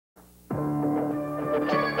For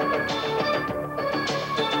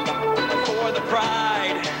the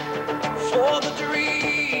pride, for the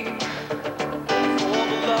dream, for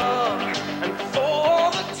the love, and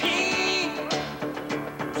for the team,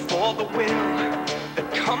 for the will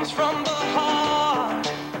that comes from the heart,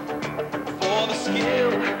 for the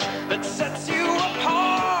skill that sets you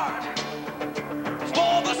apart,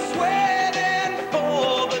 for the sweat and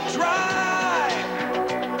for the drive,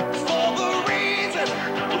 for the reason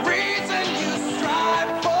you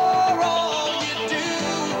strive for all you do.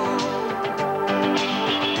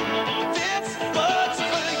 This bud's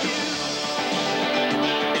for you,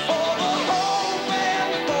 for the hope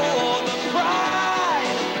and for the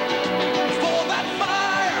pride, for that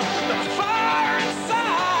fire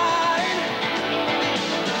inside.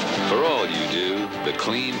 For all you do, the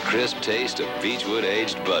clean, crisp taste of Beechwood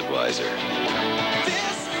aged Budweiser.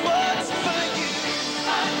 This bud's for you.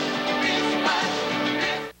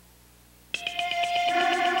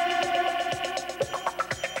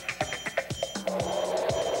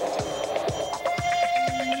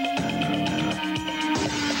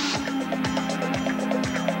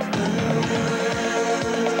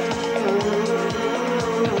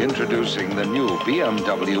 Introducing the new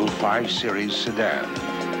BMW 5 Series sedan.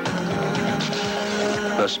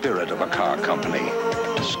 The spirit of a car company,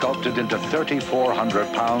 sculpted into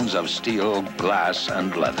 3,400 pounds of steel, glass,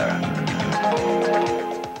 and leather.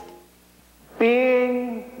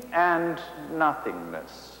 Being and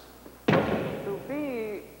nothingness. To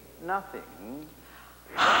be nothing,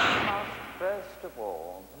 one must first of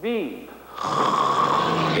all be.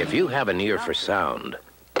 If you have an ear for sound,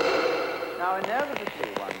 Now, inevitably,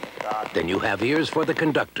 one starts. then you have ears for the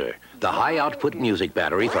Conductor, the high-output music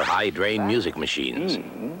battery for high-drain music machines.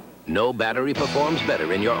 No battery performs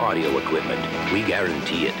better in your audio equipment. We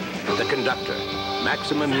guarantee it. The Conductor,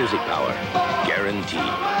 maximum music power, guaranteed.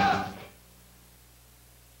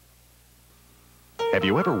 Have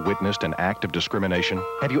you ever witnessed an act of discrimination?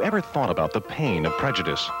 Have you ever thought about the pain of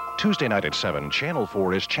prejudice? Tuesday night at 7, Channel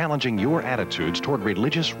 4 is challenging your attitudes toward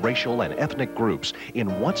religious, racial, and ethnic groups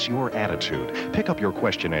in What's Your Attitude? Pick up your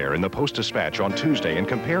questionnaire in the Post-Dispatch on Tuesday and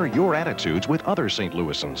compare your attitudes with other St.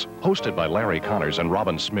 Louisans. Hosted by Larry Connors and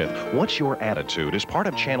Robin Smith, What's Your Attitude is part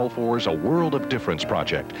of Channel 4's A World of Difference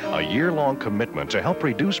project, a year-long commitment to help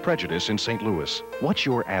reduce prejudice in St. Louis. What's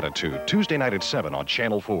Your Attitude? Tuesday night at 7 on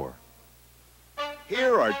Channel 4.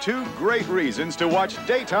 Here are two great reasons to watch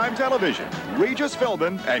daytime television. Regis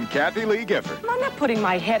Philbin and Kathy Lee Gifford. I'm not putting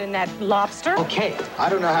my head in that lobster. Okay, I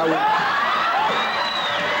don't know how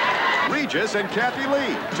we... Regis and Kathy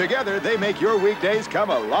Lee. Together, they make your weekdays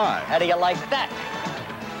come alive. How do you like that?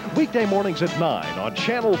 Weekday mornings at 9 on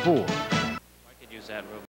Channel 4. I could use that room.